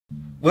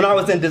When I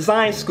was in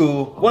design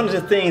school, one of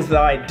the things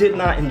that I did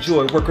not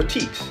enjoy were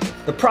critiques.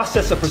 The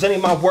process of presenting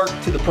my work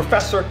to the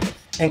professor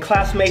and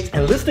classmates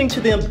and listening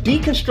to them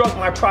deconstruct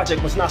my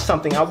project was not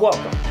something I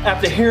welcomed.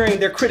 After hearing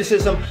their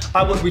criticism,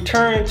 I would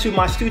return to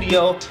my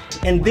studio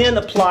and then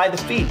apply the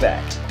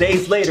feedback.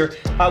 Days later,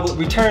 I would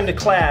return to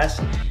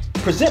class,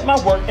 present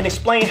my work, and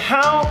explain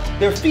how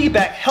their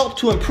feedback helped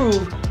to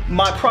improve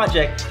my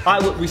project.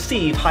 I would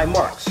receive high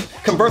marks.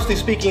 Conversely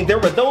speaking, there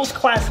were those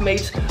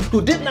classmates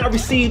who did not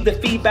receive the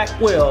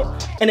feedback well,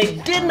 and they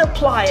didn't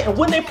apply it, and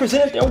when they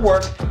presented their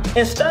work,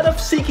 instead of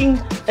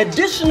seeking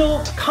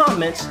additional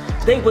comments,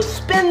 they would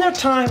spend their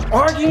time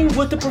arguing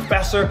with the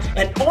professor,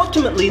 and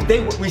ultimately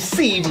they would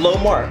receive low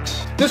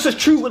marks. This is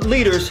true with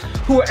leaders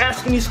who are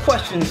asking these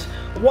questions.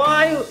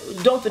 Why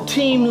don't the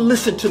team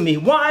listen to me?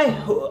 Why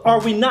are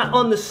we not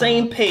on the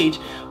same page?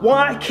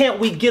 Why can't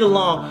we get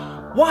along?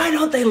 Why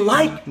don't they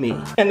like me?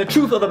 And the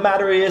truth of the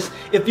matter is,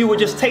 if you would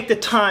just take the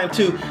time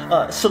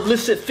to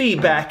solicit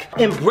feedback,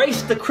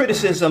 embrace the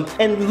criticism,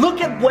 and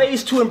look at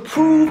ways to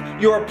improve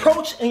your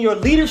approach and your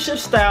leadership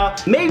style,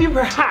 maybe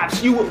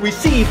perhaps you would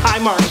receive high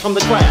marks from the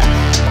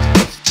class.